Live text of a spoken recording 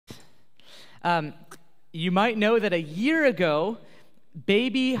Um, you might know that a year ago,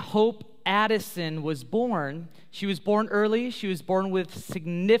 baby Hope Addison was born. She was born early. She was born with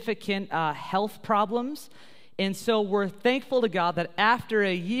significant health problems. And so we're thankful to God that after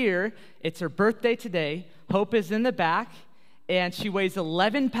a year, it's her birthday today, Hope is in the back, and she weighs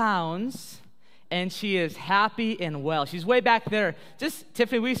 11 pounds, and she is happy and well. She's way back there. Just,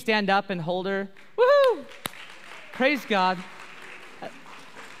 Tiffany, will you stand up and hold her? Woohoo! Praise God.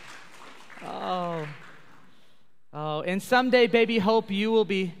 Oh, and someday, baby Hope, you will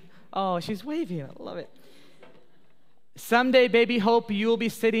be, she's waving. I love it. Someday, baby Hope, you will be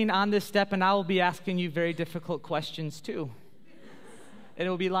sitting on this step, and I will be asking you very difficult questions too. And it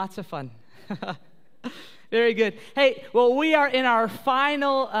will be lots of fun. Very good. Hey, well, we are in our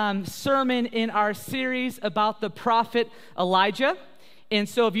final sermon in our series about the prophet Elijah. And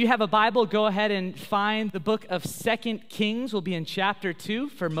so if you have a Bible, go ahead and find the book of 2 Kings. We'll be in chapter 2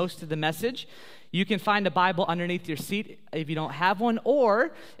 for most of the message. You can find a Bible underneath your seat if you don't have one,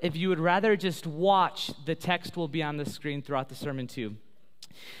 or if you would rather just watch, the text will be on the screen throughout the sermon too.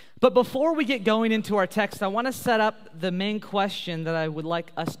 But before we get going into our text, I want to set up the main question that I would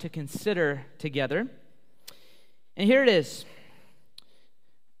like us to consider together. And here it is.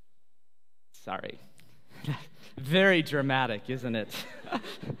 Sorry. Very dramatic, isn't it?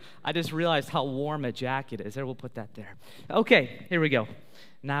 I just realized how warm a jacket is. There, we'll put that there. Okay, here we go.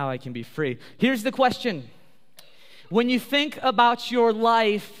 Now I can be free. Here's the question. When you think about your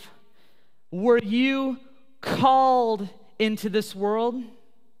life, were you called into this world?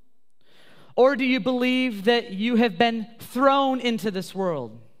 Or do you believe that you have been thrown into this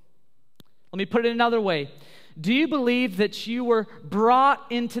world? Let me put it another way. Do you believe that you were brought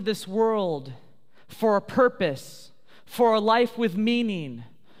into this world for a purpose, for a life with meaning?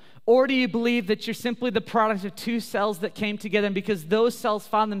 Or do you believe that you're simply the product of two cells that came together, and because those cells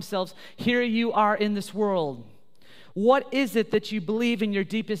found themselves, here you are in this world? What is it that you believe in your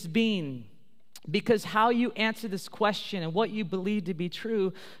deepest being? Because how you answer this question and what you believe to be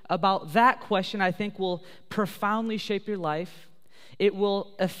true about that question, I think, will profoundly shape your life. It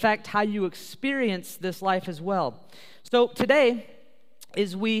will affect how you experience this life as well. So today,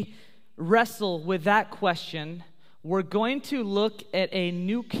 as we wrestle with that question, we're going to look at a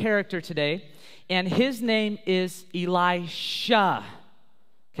new character today, and his name is Elisha.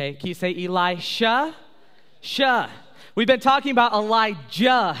 Okay, can you say Elisha? Shah. We've been talking about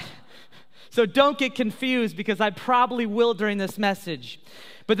Elijah, so don't get confused because I probably will during this message.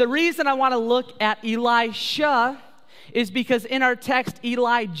 But the reason I want to look at Elisha is because in our text,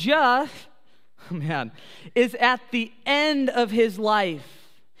 Elijah, is at the end of his life.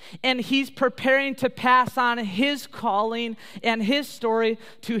 And he's preparing to pass on his calling and his story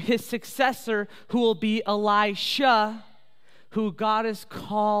to his successor, who will be Elisha, who God has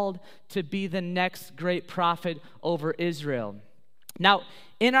called to be the next great prophet over Israel. Now,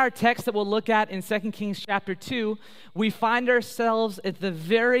 in our text that we'll look at in 2 Kings chapter 2, we find ourselves at the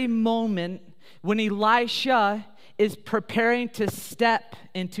very moment when Elisha is preparing to step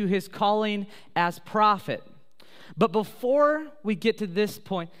into his calling as prophet. But before we get to this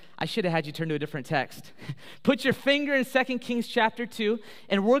point, I should have had you turn to a different text. Put your finger in 2 Kings chapter 2,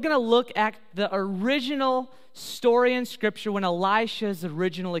 and we're going to look at the original story in Scripture when Elisha is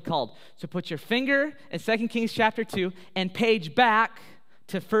originally called. So put your finger in 2 Kings chapter 2 and page back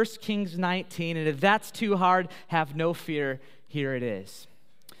to 1 Kings 19. And if that's too hard, have no fear. Here it is.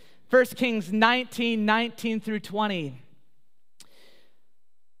 1 Kings 19 through 20.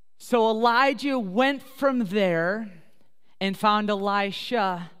 So Elijah went from there and found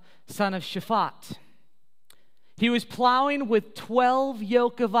Elisha, son of Shaphat. He was plowing with 12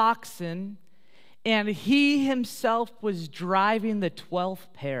 yoke of oxen, and he himself was driving the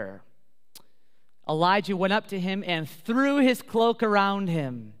 12th pair. Elijah went up to him and threw his cloak around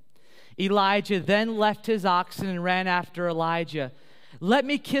him. Elijah then left his oxen and ran after Elijah. "Let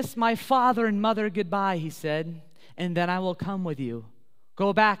me kiss my father and mother goodbye," he said, "and then I will come with you."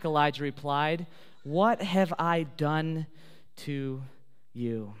 "Go back," Elijah replied. "What have I done to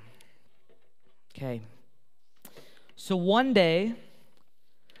you?" Okay. So one day,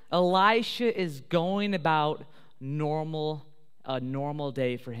 Elisha is going about a normal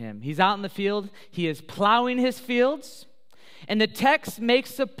day for him. He's out in the field. He is plowing his fields. And the text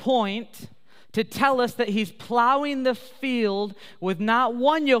makes a point to tell us that he's plowing the field with not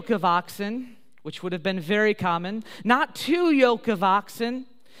one yoke of oxen, which would have been very common, not two yoke of oxen,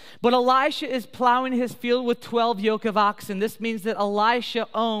 but Elisha is plowing his field with 12 yoke of oxen. This means that Elisha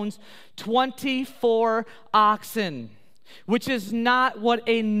owns 24 oxen. which is not what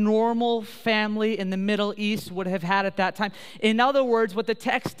a normal family in the Middle East would have had at that time. In other words, what the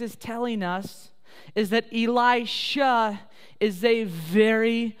text is telling us is that Elisha is a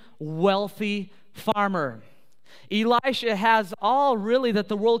very wealthy farmer. Elisha has all really that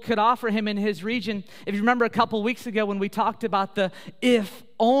the world could offer him in his region. If you remember a couple weeks ago when we talked about the if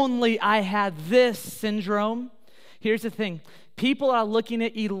only I had this syndrome, here's the thing. People are looking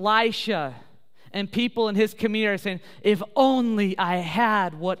at Elisha, and people in his community are saying, if only I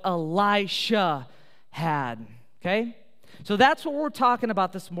had what Elisha had. Okay? So that's what we're talking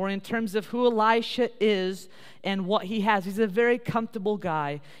about this morning in terms of who Elisha is and what he has. He's a very comfortable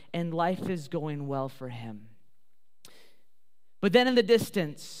guy, and life is going well for him. But then in the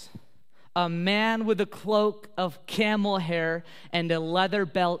distance, a man with a cloak of camel hair and a leather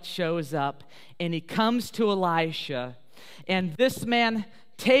belt shows up, and he comes to Elisha, and this man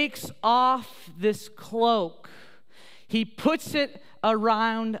takes off this cloak. He puts it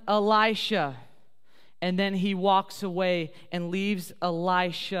around Elisha, and then he walks away and leaves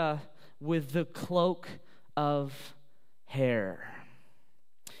Elisha with the cloak of hair.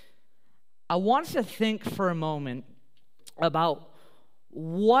 I want us to think for a moment about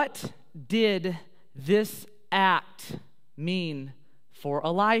what did this act mean for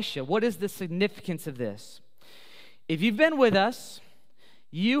Elisha? What is the significance of this? If you've been with us,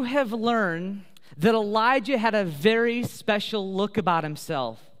 you have learned that Elijah had a very special look about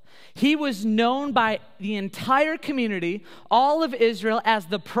himself. He was known by the entire community, all of Israel, as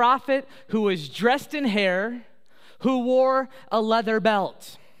the prophet who was dressed in hair, who wore a leather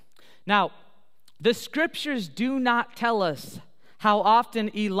belt. Now, the scriptures do not tell us how often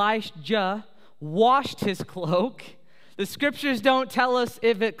Elijah washed his cloak. The scriptures don't tell us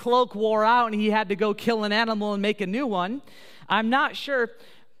if a cloak wore out and he had to go kill an animal and make a new one. I'm not sure.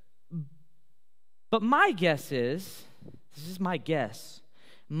 But my guess is, this is my guess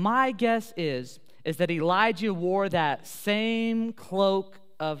is that Elijah wore that same cloak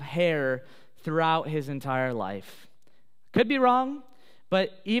of hair throughout his entire life. Could be wrong,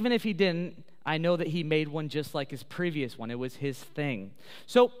 but even if he didn't, I know that he made one just like his previous one. It was his thing.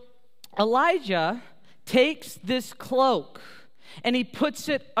 So Elijah takes this cloak and he puts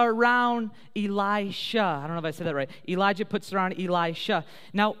it around Elisha. I don't know if I said that right. Elijah puts it around Elisha.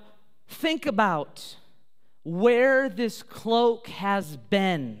 Now, think about where this cloak has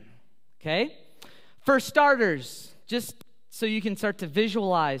been, okay? For starters, just so you can start to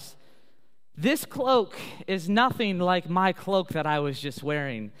visualize, this cloak is nothing like my cloak that I was just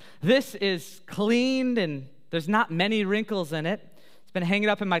wearing. This is cleaned and there's not many wrinkles in it. It's been hanging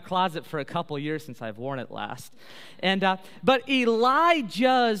up in my closet for a couple years since I've worn it last. But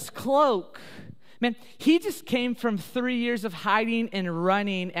Elijah's cloak, man, he just came from 3 years of hiding and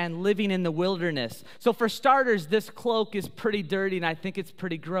running and living in the wilderness. So for starters, this cloak is pretty dirty and I think it's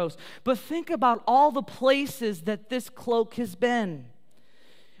pretty gross. But think about all the places that this cloak has been.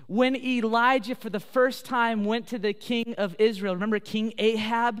 When Elijah for the first time went to the king of Israel, remember King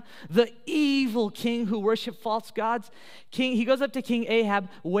Ahab, the evil king who worshiped false gods? He goes up to King Ahab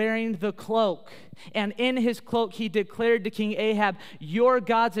wearing the cloak. And in his cloak, he declared to King Ahab, your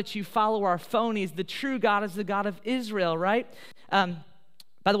gods that you follow are phonies. The true God is the God of Israel, right?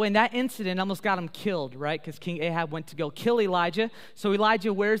 By the way, in that incident, almost got him killed, right? Because King Ahab went to go kill Elijah. So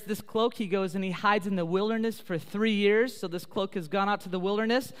Elijah wears this cloak. He goes and he hides in the wilderness for 3 years. So this cloak has gone out to the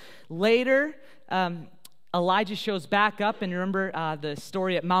wilderness. Later, Elijah shows back up. And remember the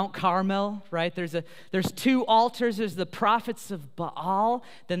story at Mount Carmel, right? There's 2 altars. There's the prophets of Baal.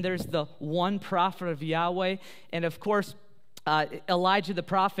 Then there's the one prophet of Yahweh. And of course, Elijah the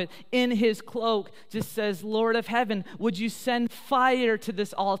prophet in his cloak just says, Lord of heaven, would you send fire to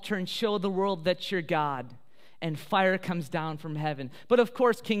this altar and show the world that you're God? And fire comes down from heaven. But of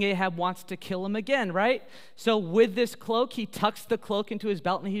course, King Ahab wants to kill him again, right? So with this cloak, he tucks the cloak into his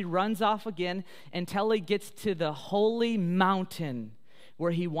belt and he runs off again until he gets to the holy mountain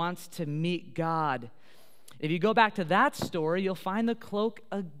where he wants to meet God. If you go back to that story, you'll find the cloak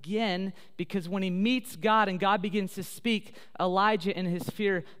again, because when he meets God and God begins to speak, Elijah in his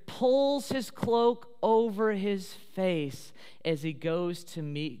fear pulls his cloak over his face as he goes to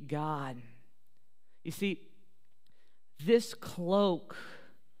meet God. You see, this cloak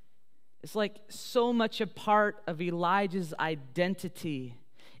is like so much a part of Elijah's identity.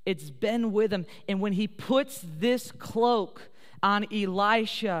 It's been with him. And when he puts this cloak on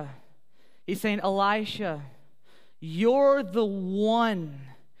Elisha, he's saying, Elisha, you're the one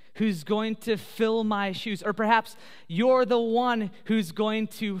who's going to fill my shoes. Or perhaps you're the one who's going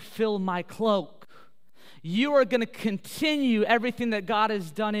to fill my cloak. You are going to continue everything that God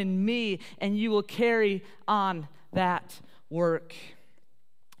has done in me, and you will carry on that work.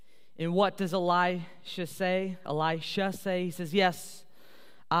 And what does Elisha say? He says, yes,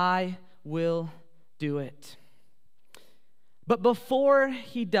 I will do it. But before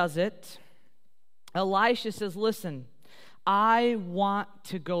he does it, Elisha says, listen, I want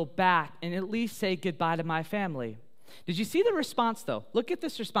to go back and at least say goodbye to my family. Did you see the response, though? Look at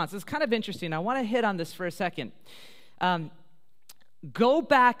this response. It's kind of interesting. I want to hit on this for a second. Go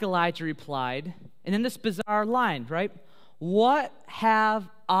back, Elijah replied. And then this bizarre line, right? What have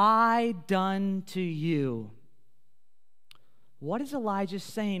I done to you? What is Elijah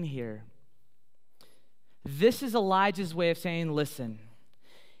saying here? This is Elijah's way of saying, listen,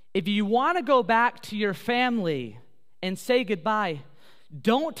 if you want to go back to your family and say goodbye,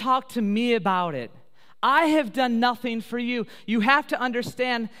 don't talk to me about it. I have done nothing for you. You have to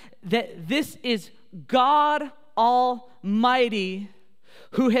understand that this is God Almighty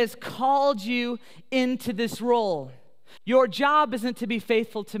who has called you into this role. Your job isn't to be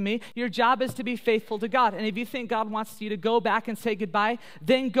faithful to me. Your job is to be faithful to God. And if you think God wants you to go back and say goodbye,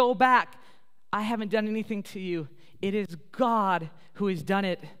 then go back. I haven't done anything to you. It is God who has done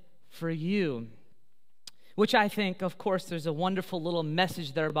it for you. Which I think, of course, there's a wonderful little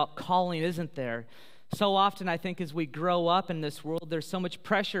message there about calling, isn't there? So often, I think, as we grow up in this world, there's so much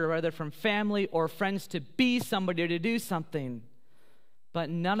pressure, whether from family or friends, to be somebody or to do something. But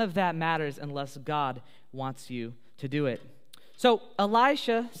none of that matters unless God wants you to do it. So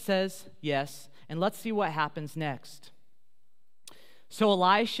Elisha says yes, and let's see what happens next. So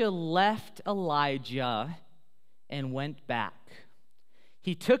Elisha left Elijah and went back.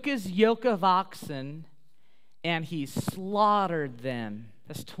 He took his yoke of oxen and he slaughtered them.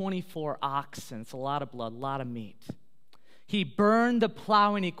 That's 24 oxen. It's a lot of blood, a lot of meat. He burned the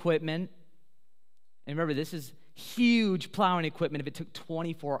plowing equipment. And remember, this is huge plowing equipment if it took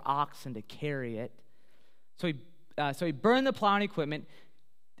 24 oxen to carry it. So he burned the plowing equipment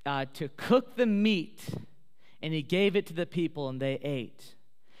to cook the meat, and he gave it to the people, and they ate.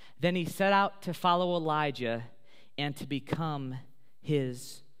 Then he set out to follow Elijah and to become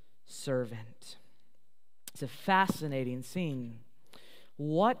his servant. It's a fascinating scene.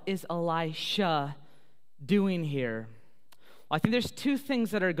 What is Elisha doing here? Well, I think there's two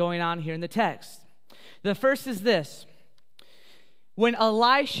things that are going on here in the text. The first is this. When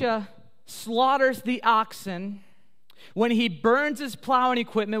Elisha slaughters the oxen, when he burns his plowing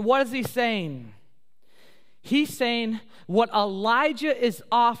equipment, what is he saying? He's saying, what Elijah is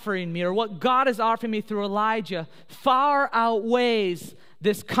offering me, or what God is offering me through Elijah, far outweighs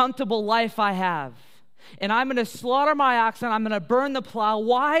this comfortable life I have. And I'm going to slaughter my oxen, I'm going to burn the plow.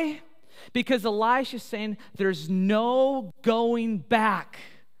 Why? Because Elisha's saying, there's no going back.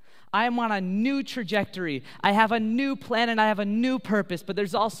 I am on a new trajectory. I have a new plan and I have a new purpose. But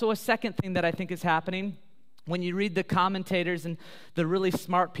there's also a second thing that I think is happening. When you read the commentators and the really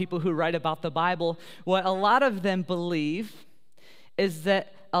smart people who write about the Bible, what a lot of them believe is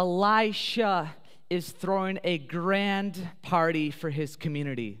that Elisha is throwing a grand party for his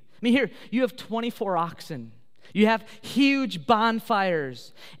community. I mean, here, you have 24 oxen. You have huge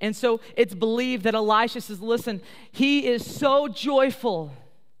bonfires. And so it's believed that Elisha says, listen, he is so joyful.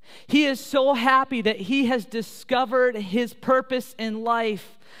 He is so happy that he has discovered his purpose in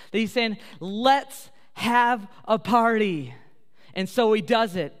life that he's saying, let's have a party. And so he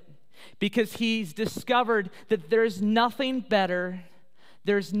does it because he's discovered that there's nothing better,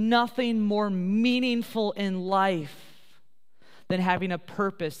 there's nothing more meaningful in life than having a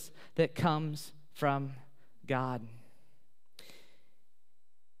purpose that comes from God.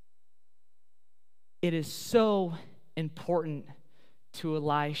 It is so important to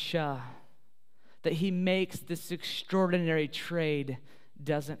Elisha that he makes this extraordinary trade,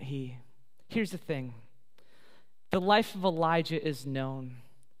 doesn't he? Here's the thing. The life of Elijah is known.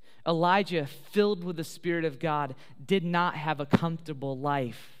 Elijah, filled with the Spirit of God, did not have a comfortable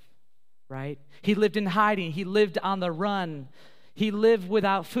life, right? He lived in hiding. He lived on the run. He lived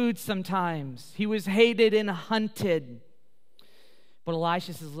without food sometimes. He was hated and hunted. But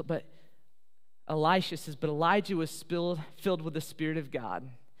Elijah says, but Elijah was filled with the Spirit of God.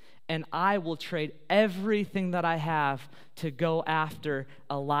 And I will trade everything that I have to go after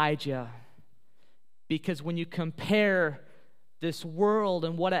Elijah. Because when you compare this world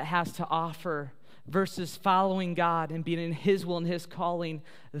and what it has to offer versus following God and being in His will and His calling,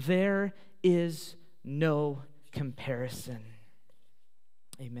 there is no comparison.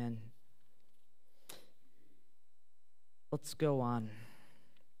 Amen. Let's go on.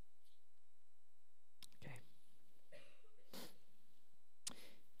 Okay.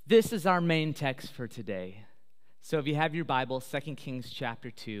 This is our main text for today. So if you have your Bible, 2 Kings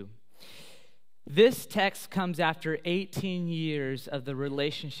chapter 2. This text comes after 18 years of the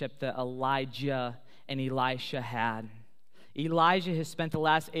relationship that Elijah and Elisha had. Elijah has spent the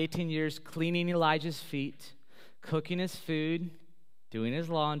last 18 years cleaning Elijah's feet, cooking his food, doing his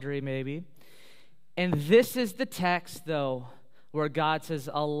laundry maybe. And this is the text, though, where God says,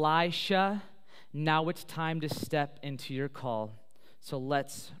 Elisha, now it's time to step into your call. So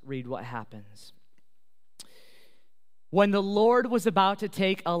let's read what happens. When the Lord was about to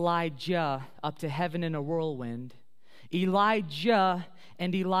take Elijah up to heaven in a whirlwind, Elijah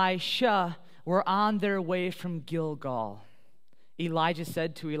and Elisha were on their way from Gilgal. Elijah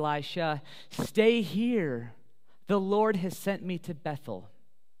said to Elisha, "Stay here. The Lord has sent me to Bethel."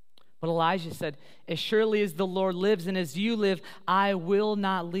 But Elijah said, "As surely as the Lord lives and as you live, I will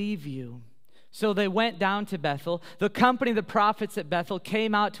not leave you." So they went down to Bethel. The company of the prophets at Bethel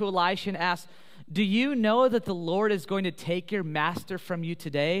came out to Elisha and asked, "Do you know that the Lord is going to take your master from you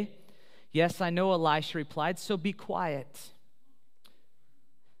today?" "Yes, I know," Elisha replied, "so be quiet."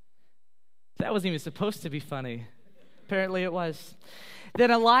 That wasn't even supposed to be funny. Apparently it was.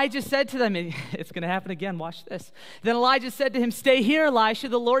 Then Elijah said to them, it's going to happen again, watch this. Then Elijah said to him, "Stay here, Elisha,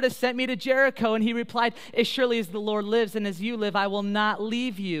 the Lord has sent me to Jericho." And he replied, "As surely as the Lord lives and as you live, I will not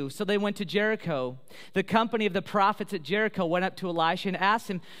leave you." So they went to Jericho. The company of the prophets at Jericho went up to Elisha and asked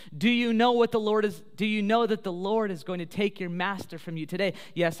him, Do you know that the Lord is going to take your master from you today?"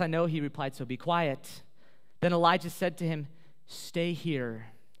 "Yes, I know," he replied, "so be quiet." Then Elijah said to him, "Stay here.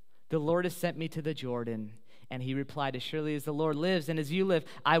 The Lord has sent me to the Jordan." And he replied, "As surely as the Lord lives and as you live,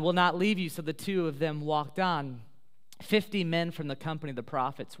 I will not leave you." So the two of them walked on. 50 men from the company of the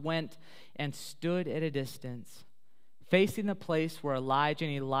prophets went and stood at a distance, facing the place where Elijah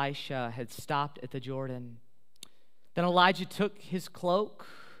and Elisha had stopped at the Jordan. Then Elijah took his cloak,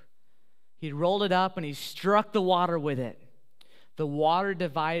 he rolled it up, and he struck the water with it. The water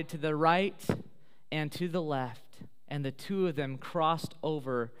divided to the right and to the left, and the two of them crossed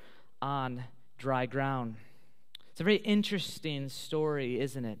over on dry ground. It's a very interesting story,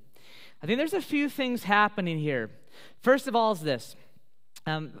 isn't it? I think there's a few things happening here. First of all is this.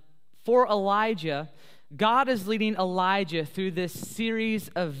 For Elijah, God is leading Elijah through this series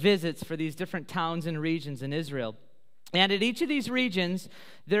of visits for these different towns and regions in Israel. And at each of these regions,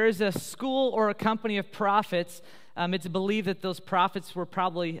 there is a school or a company of prophets. It's believed that those prophets were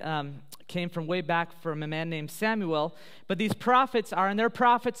probably came from way back from a man named Samuel. But these prophets are in their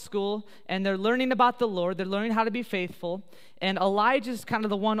prophet school, and they're learning about the Lord. They're learning how to be faithful. And Elijah's kind of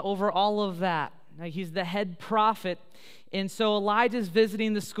the one over all of that. He's the head prophet. And so Elijah's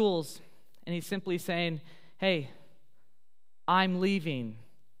visiting the schools, and he's simply saying, "Hey, I'm leaving,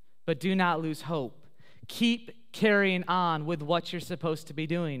 but do not lose hope. Keep carrying on with what you're supposed to be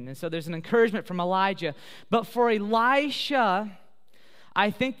doing." And so there's an encouragement from Elijah. But for Elisha, I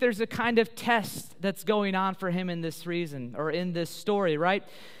think there's a kind of test that's going on for him in this reason, or in this story, right?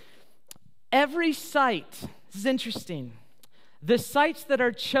 Every site, this is interesting, the sites that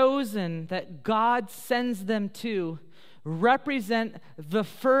are chosen, that God sends them to, represent the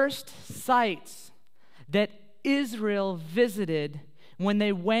first sites that Israel visited when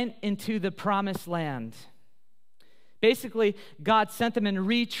they went into the promised land. Basically, God sent them and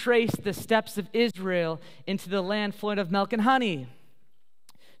retraced the steps of Israel into the land flowing of milk and honey.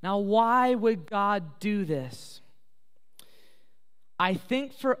 Now, why would God do this? I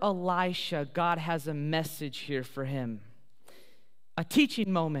think for Elisha, God has a message here for him, a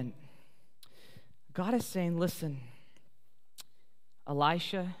teaching moment. God is saying, "Listen,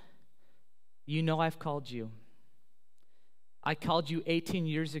 Elisha, you know I've called you. I called you 18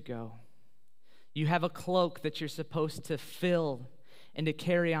 years ago. You have a cloak that you're supposed to fill and to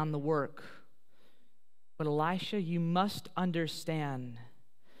carry on the work. But Elisha, you must understand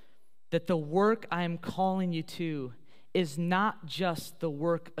that the work I am calling you to is not just the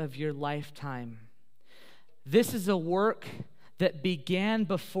work of your lifetime. This is a work that began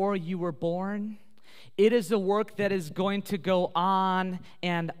before you were born. It is a work that is going to go on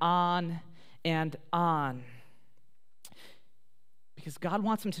and on and on." Because God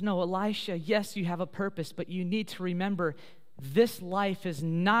wants him to know, Elisha, yes, you have a purpose, but you need to remember this life is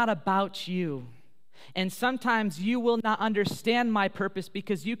not about you. And sometimes you will not understand my purpose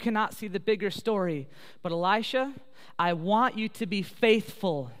because you cannot see the bigger story. But Elisha, I want you to be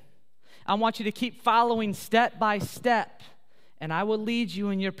faithful. I want you to keep following step by step, and I will lead you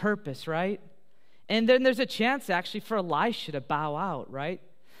in your purpose, right? And then there's a chance actually for Elisha to bow out, right?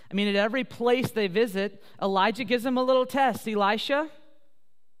 I mean, at every place they visit, Elijah gives him a little test. Elisha,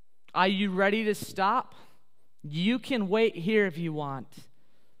 are you ready to stop? You can wait here if you want.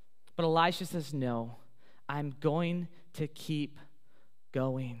 But Elisha says, "No, I'm going to keep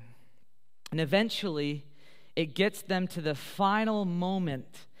going." And eventually, it gets them to the final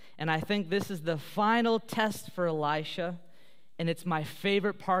moment. And I think this is the final test for Elisha. And it's my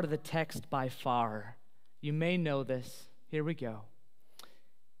favorite part of the text by far. You may know this. Here we go.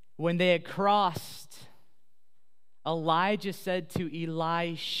 When they had crossed, Elijah said to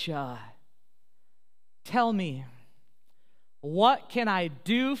Elisha, "Tell me, what can I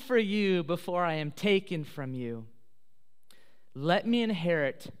do for you before I am taken from you? Let me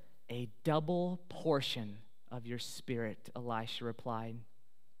inherit a double portion of your spirit," Elisha replied.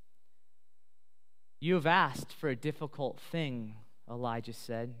 "You have asked for a difficult thing," Elijah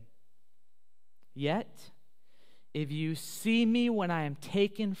said. "Yet, if you see me when I am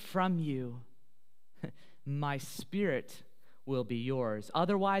taken from you, my spirit will be yours.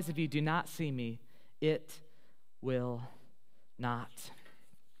 Otherwise, if you do not see me, it will not."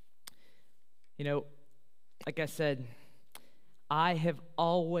 You know, like I said, I have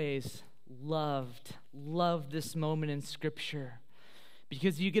always loved this moment in Scripture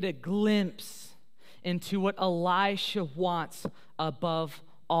because you get a glimpse into what Elisha wants above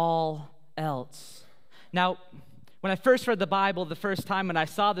all else. Now, when I first read the Bible the first time and I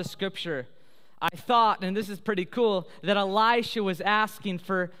saw the Scripture, I thought, and this is pretty cool, that Elisha was asking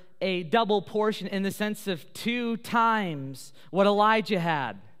for a double portion in the sense of 2 times what Elijah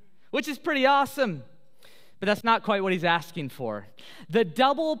had, which is pretty awesome. But that's not quite what he's asking for. The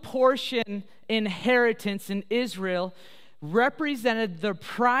double portion inheritance in Israel represented the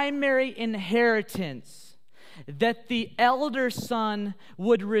primary inheritance that the elder son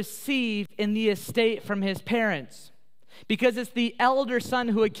would receive in the estate from his parents. Because it's the elder son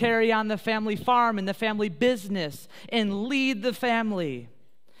who would carry on the family farm and the family business and lead the family.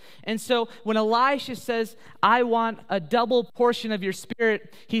 And so when Elisha says, "I want a double portion of your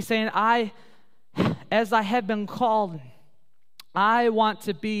spirit," he's saying, as I have been called, I want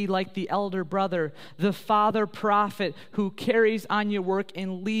to be like the elder brother, the father prophet who carries on your work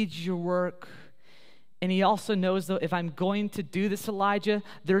and leads your work. And he also knows, though, if I'm going to do this, Elijah,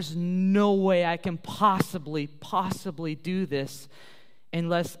 there's no way I can possibly do this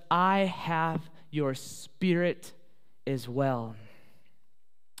unless I have your spirit as well.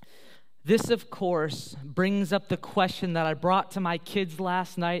 This, of course, brings up the question that I brought to my kids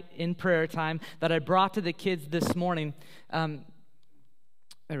last night in prayer time, that I brought to the kids this morning.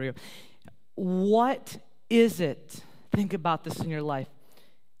 There we go. What is it? Think about this in your life.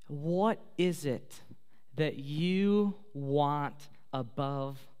 What is it that you want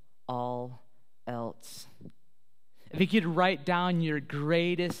above all else? If you could write down your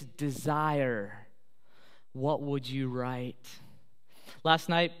greatest desire, what would you write? Last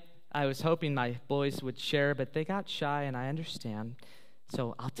night, I was hoping my boys would share, but they got shy, and I understand.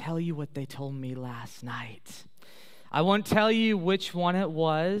 So I'll tell you what they told me last night. I won't tell you which one it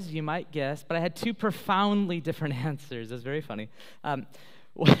was. You might guess, but I had 2 profoundly different answers. It was very funny.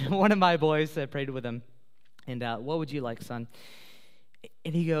 One of my boys, I prayed with him, and what would you like, son?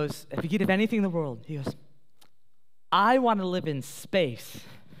 And he goes, if you could have anything in the world, he goes, I want to live in space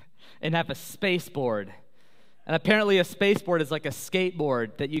and have a space board. And apparently a space board is like a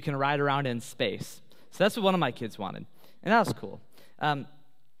skateboard that you can ride around in space. So that's what one of my kids wanted. And that was cool.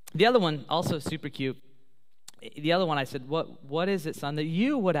 The other one, also super cute. The other one, I said, what is it, son, that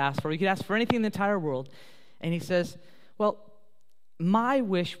you would ask for? You could ask for anything in the entire world. And he says, well, my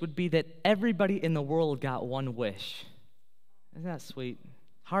wish would be that everybody in the world got one wish. Isn't that sweet?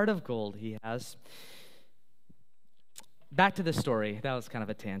 Heart of gold he has. Back to the story. That was kind of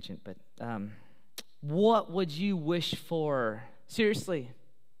a tangent, but what would you wish for? Seriously,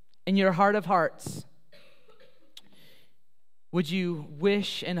 in your heart of hearts, would you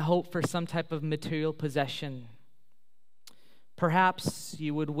wish and hope for some type of material possession? Perhaps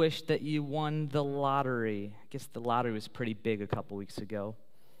you would wish that you won the lottery. I guess the lottery was pretty big a couple weeks ago.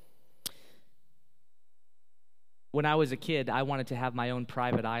 When I was a kid, I wanted to have my own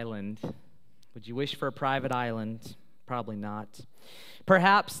private island. Would you wish for a private island? Probably not.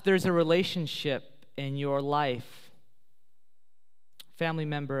 Perhaps there's a relationship in your life, family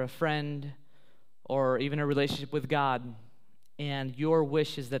member, a friend, or even a relationship with God, and your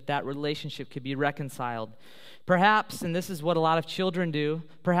wish is that that relationship could be reconciled. Perhaps, and this is what a lot of children do,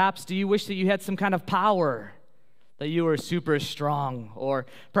 perhaps do you wish that you had some kind of power, that you were super strong, or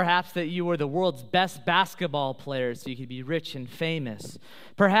perhaps that you were the world's best basketball player so you could be rich and famous.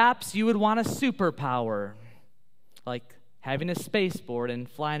 Perhaps you would want a superpower, like having a spaceport and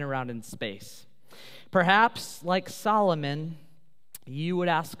flying around in space. Perhaps, like Solomon, you would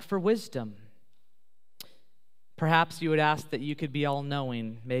ask for wisdom. Perhaps you would ask that you could be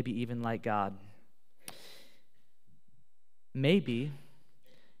all-knowing, maybe even like God. Maybe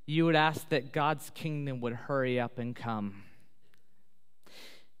you would ask that God's kingdom would hurry up and come.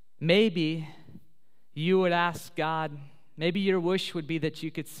 Maybe you would ask God, maybe your wish would be that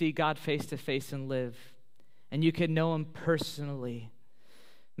you could see God face to face and live, and you could know him personally.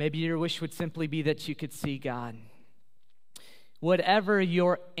 Maybe your wish would simply be that you could see God. Whatever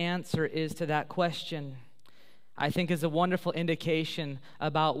your answer is to that question, I think is a wonderful indication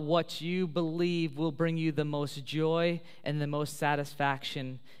about what you believe will bring you the most joy and the most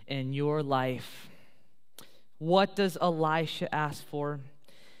satisfaction in your life. What does Elisha ask for?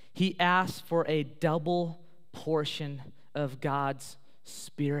 He asked for a double portion of God's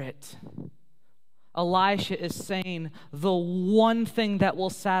Spirit. Elisha is saying, the one thing that will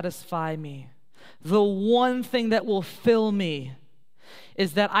satisfy me, the one thing that will fill me,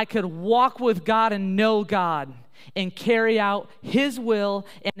 is that I could walk with God and know God and carry out his will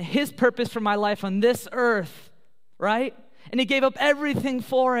and his purpose for my life on this earth, right? And he gave up everything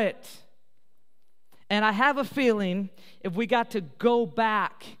for it. And I have a feeling if we got to go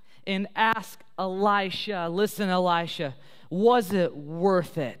back and ask Elisha, listen, Elisha, was it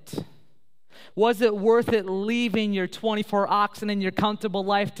worth it? Was it worth it leaving your 24 oxen and your comfortable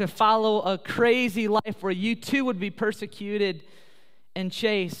life to follow a crazy life where you too would be persecuted and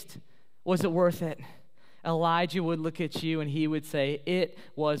chased? Was it worth it? Elijah would look at you and he would say, it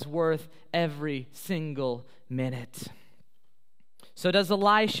was worth every single minute. So does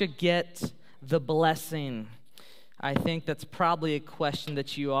Elisha get the blessing? I think that's probably a question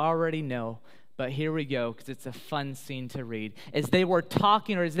that you already know, but here we go because it's a fun scene to read. As they were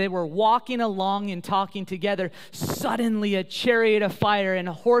talking, or as they were walking along and talking together, suddenly a chariot of fire and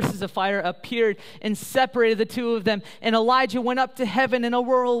horses of fire appeared and separated the two of them, and Elijah went up to heaven in a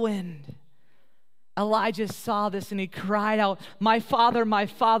whirlwind. Elijah saw this and he cried out, my father,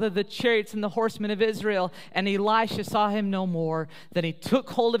 the chariots and the horsemen of Israel. And Elisha saw him no more. Then he took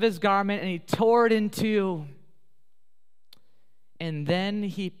hold of his garment and he tore it in two. And then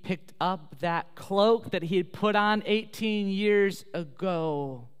he picked up that cloak that he had put on 18 years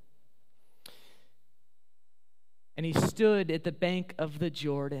ago. And he stood at the bank of the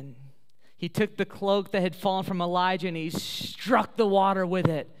Jordan. He took the cloak that had fallen from Elijah and he struck the water with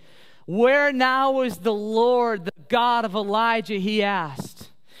it. Where now is the Lord, the God of Elijah, he asked.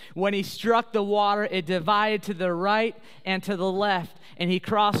 When he struck the water, it divided to the right and to the left, and he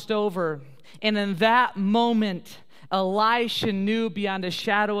crossed over. And in that moment, Elisha knew beyond a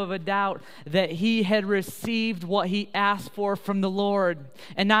shadow of a doubt that he had received what he asked for from the Lord.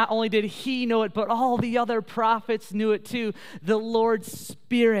 And not only did he know it, but all the other prophets knew it too. The Lord's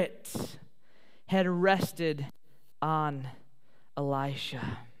Spirit had rested on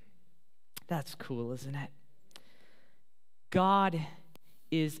Elisha. That's cool, isn't it? God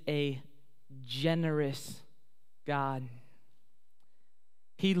is a generous God.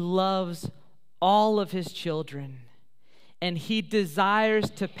 He loves all of his children, and he desires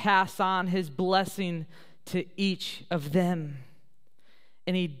to pass on his blessing to each of them.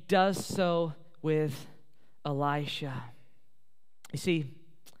 And he does so with Elisha. You see,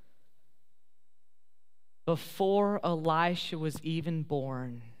 before Elisha was even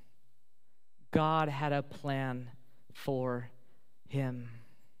born, God had a plan for him.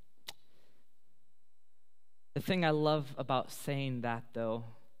 The thing I love about saying that, though,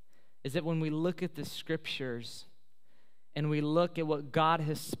 is that when we look at the scriptures and we look at what God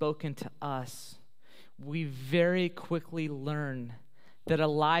has spoken to us, we very quickly learn that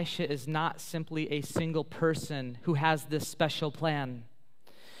Elisha is not simply a single person who has this special plan,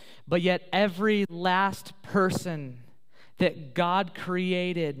 but yet every last person that God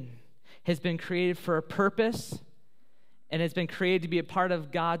created has been created for a purpose and has been created to be a part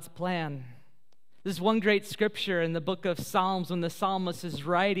of God's plan. There's one great scripture in the book of Psalms when the psalmist is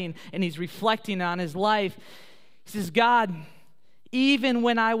writing and he's reflecting on his life. He says, God, even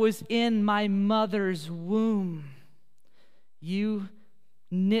when I was in my mother's womb, you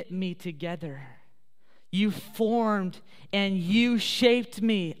knit me together. You formed and you shaped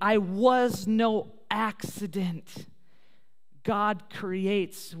me. I was no accident. God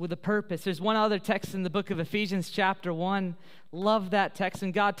creates with a purpose. There's one other text in the book of Ephesians chapter 1. Love that text.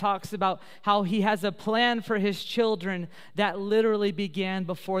 And God talks about how he has a plan for his children that literally began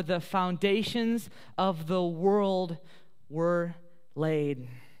before the foundations of the world were laid.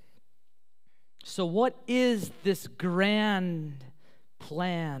 So what is this grand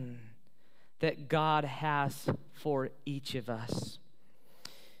plan that God has for each of us?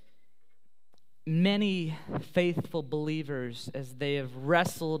 Many faithful believers, as they have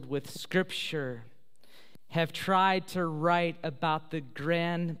wrestled with Scripture, have tried to write about the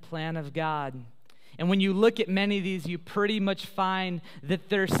grand plan of God. And when you look at many of these, you pretty much find that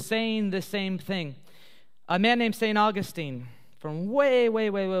they're saying the same thing. A man named St. Augustine, from way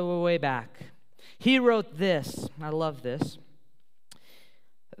back, he wrote this. I love this.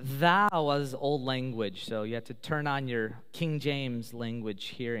 Thou was old language, so you have to turn on your King James language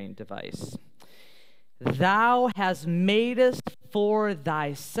hearing device. Thou hast made us for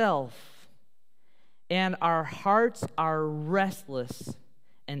thyself, and our hearts are restless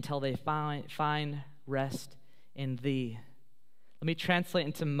until they find rest in thee. Let me translate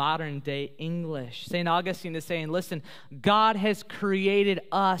into modern day English. St. Augustine is saying, listen, God has created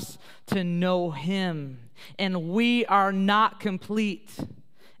us to know him, and we are not complete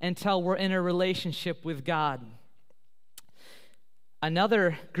until we're in a relationship with God.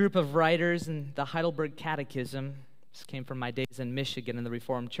 Another group of writers in the Heidelberg Catechism, this came from my days in Michigan in the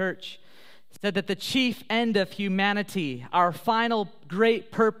Reformed Church, said that the chief end of humanity, our final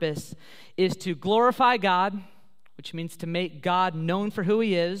great purpose, is to glorify God, which means to make God known for who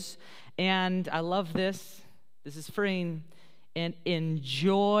he is, and I love this is freeing, and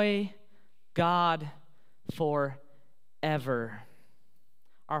enjoy God forever.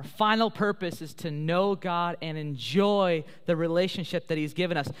 Our final purpose is to know God and enjoy the relationship that he's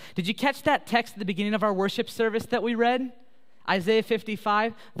given us. Did you catch that text at the beginning of our worship service that we read? Isaiah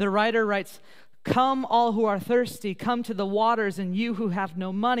 55, the writer writes, "Come all who are thirsty, come to the waters, and you who have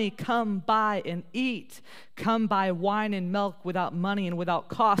no money, come buy and eat. Come buy wine and milk without money and without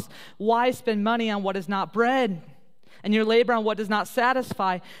cost. Why spend money on what is not bread, and your labor on what does not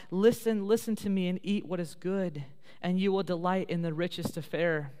satisfy? Listen to me and eat what is good, and you will delight in the richest of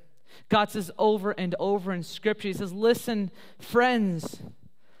fare." God says over and over in Scripture, he says, listen, friends,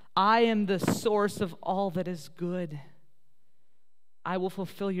 I am the source of all that is good. I will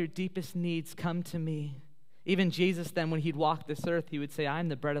fulfill your deepest needs. Come to me. Even Jesus then, when he'd walk this earth, he would say, I am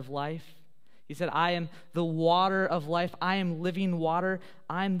the bread of life. He said, I am the water of life. I am living water.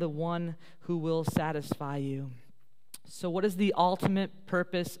 I'm the one who will satisfy you. So what is the ultimate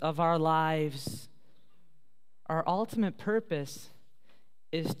purpose of our lives? Our ultimate purpose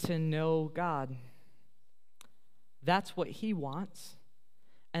is to know God. That's what he wants,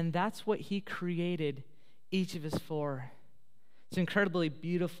 and that's what he created each of us for. It's incredibly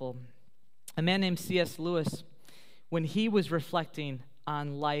beautiful. A man named C.S. Lewis, when he was reflecting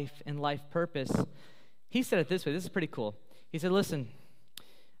on life and life purpose, he said it this way. This is pretty cool. He said, listen,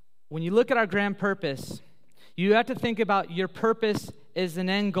 when you look at our grand purpose, you have to think about your purpose as an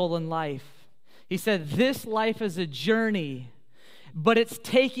end goal in life. He said, this life is a journey, but it's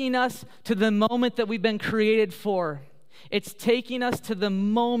taking us to the moment that we've been created for. It's taking us to the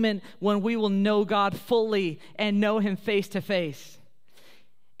moment when we will know God fully and know him face to face.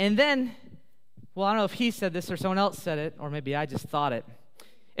 And then, well, I don't know if he said this or someone else said it, or maybe I just thought it.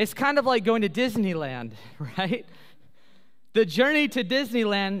 It's kind of like going to Disneyland, right? The journey to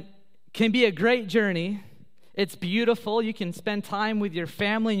Disneyland can be a great journey. It's beautiful. You can spend time with your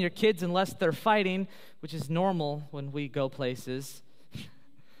family and your kids unless they're fighting, which is normal when we go places.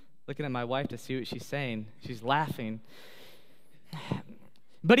 Looking at my wife to see what she's saying. She's laughing.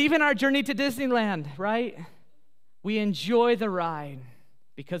 But even our journey to Disneyland, right? We enjoy the ride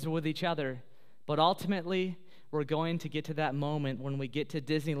because we're with each other. But ultimately, we're going to get to that moment when we get to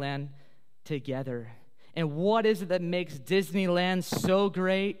Disneyland together. And what is it that makes Disneyland so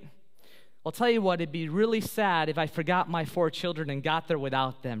great? I'll tell you what, it'd be really sad if I forgot my 4 children and got there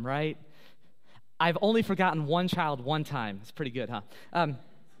without them, right? I've only forgotten one child one time. It's pretty good, huh?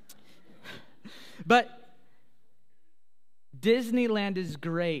 But Disneyland is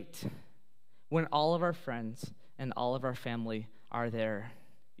great when all of our friends and all of our family are there.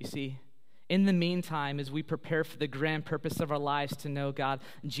 You see, in the meantime, as we prepare for the grand purpose of our lives to know God,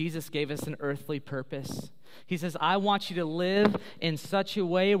 Jesus gave us an earthly purpose. He says, I want you to live in such a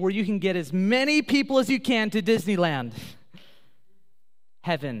way where you can get as many people as you can to Disneyland.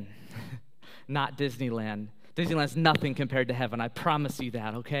 Heaven, not Disneyland. Disneyland's nothing compared to heaven. I promise you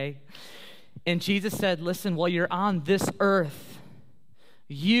that, okay? And Jesus said, listen, while you're on this earth,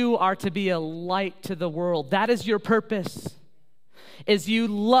 you are to be a light to the world. That is your purpose. As you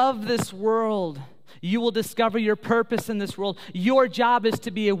love this world, you will discover your purpose in this world. Your job is to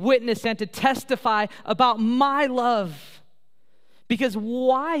be a witness and to testify about my love. Because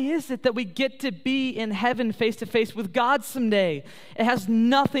why is it that we get to be in heaven face to face with God someday? It has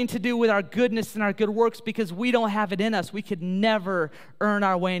nothing to do with our goodness and our good works because we don't have it in us. We could never earn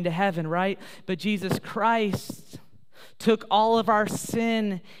our way into heaven, right? But Jesus Christ took all of our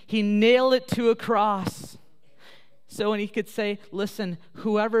sin. He nailed it to a cross. So when he could say, listen,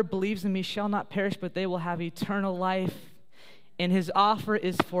 whoever believes in me shall not perish, but they will have eternal life. And his offer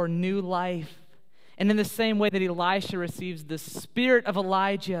is for new life. And in the same way that Elisha receives the spirit of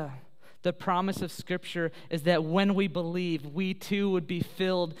Elijah, the promise of Scripture is that when we believe, we too would be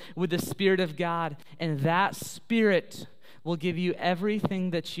filled with the Spirit of God. And that Spirit will give you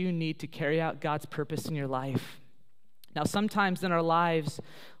everything that you need to carry out God's purpose in your life. Now, sometimes in our lives,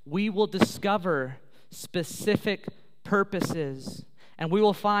 we will discover specific purposes, and we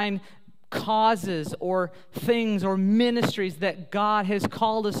will find causes or things or ministries that God has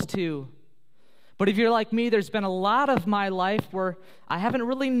called us to. But if you're like me, there's been a lot of my life where I haven't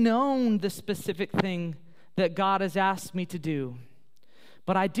really known the specific thing that God has asked me to do.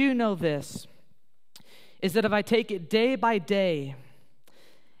 But I do know this, is that if I take it day by day,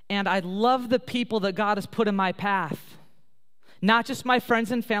 and I love the people that God has put in my path, not just my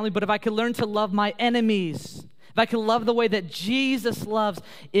friends and family, but if I could learn to love my enemies, if I could love the way that Jesus loves,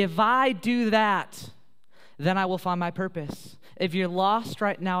 if I do that, then I will find my purpose. If you're lost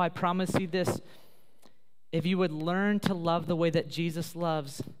right now, I promise you this, if you would learn to love the way that Jesus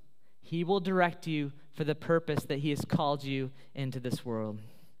loves, He will direct you for the purpose that He has called you into this world.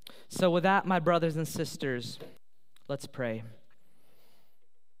 So with that, my brothers and sisters, let's pray.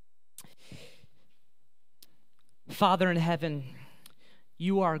 Father in heaven,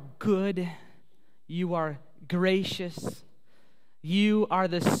 you are good, you are gracious, you are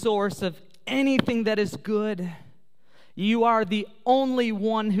the source of anything that is good. You are the only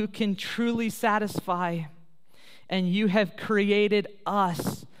one who can truly satisfy, and you have created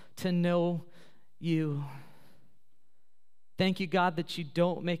us to know you. Thank you, God, that you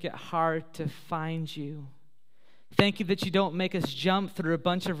don't make it hard to find you. Thank you that you don't make us jump through a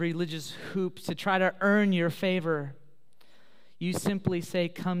bunch of religious hoops to try to earn your favor. You simply say,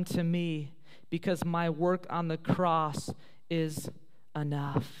 come to me, because my work on the cross is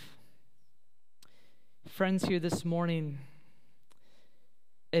enough. Friends here this morning,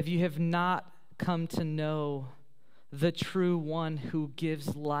 if you have not come to know the true one who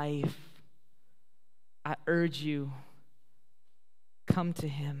gives life, I urge you, come to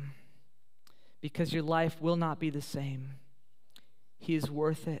Him, because your life will not be the same. He is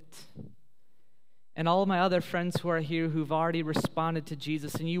worth it. And all of my other friends who are here who've already responded to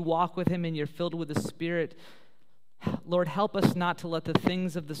Jesus, and you walk with Him and you're filled with the Spirit, Lord, help us not to let the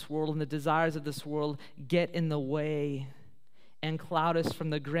things of this world and the desires of this world get in the way and cloud us from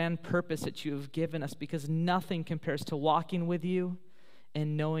the grand purpose that you have given us, because nothing compares to walking with you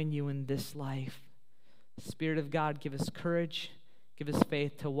and knowing you in this life. Spirit of God, give us courage, give us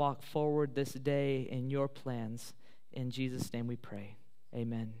faith to walk forward this day in your plans. In Jesus' name we pray.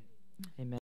 Amen. Amen.